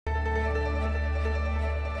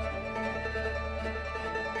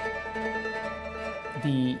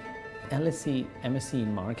The LSE MSc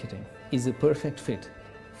in marketing is a perfect fit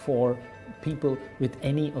for people with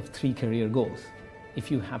any of three career goals. If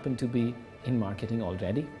you happen to be in marketing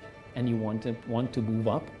already and you want to move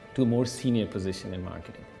up to a more senior position in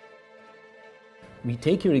marketing. We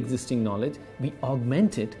take your existing knowledge, we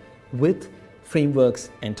augment it with frameworks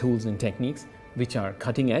and tools and techniques which are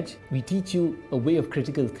cutting edge. We teach you a way of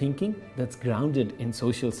critical thinking that's grounded in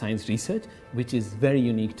social science research, which is very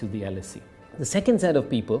unique to the LSE. The second set of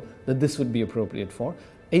people that this would be appropriate for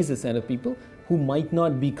is a set of people who might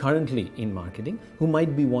not be currently in marketing, who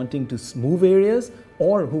might be wanting to move areas,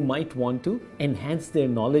 or who might want to enhance their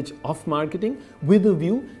knowledge of marketing with a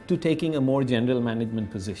view to taking a more general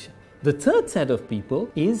management position. The third set of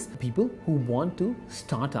people is people who want to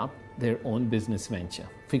start up their own business venture,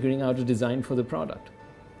 figuring out a design for the product,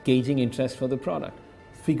 gauging interest for the product,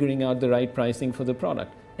 figuring out the right pricing for the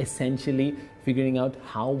product, essentially figuring out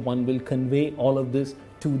how one will convey all of this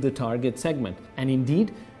to the target segment. And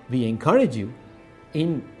indeed, we encourage you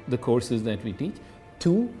in the courses that we teach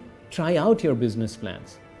to try out your business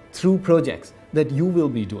plans through projects that you will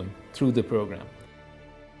be doing through the program.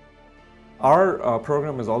 Our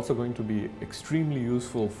program is also going to be extremely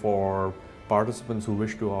useful for participants who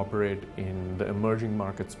wish to operate in the emerging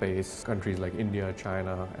market space, countries like India,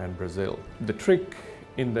 China, and Brazil. The trick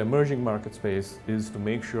in the emerging market space is to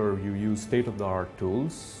make sure you use state-of-the-art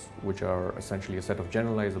tools, which are essentially a set of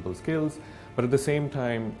generalizable skills, but at the same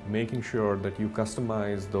time making sure that you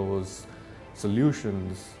customize those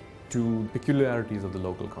solutions to peculiarities of the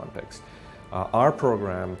local context. Our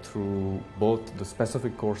program, through both the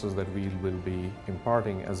specific courses that we will be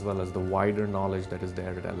imparting as well as the wider knowledge that is there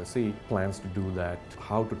at LSE, plans to do that,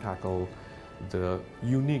 how to tackle the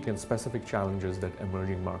unique and specific challenges that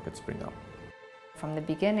emerging markets bring up. From the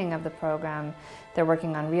beginning of the program, they're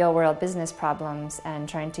working on real-world business problems and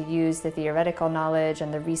trying to use the theoretical knowledge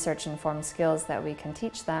and the research-informed skills that we can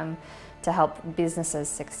teach them to help businesses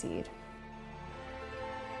succeed.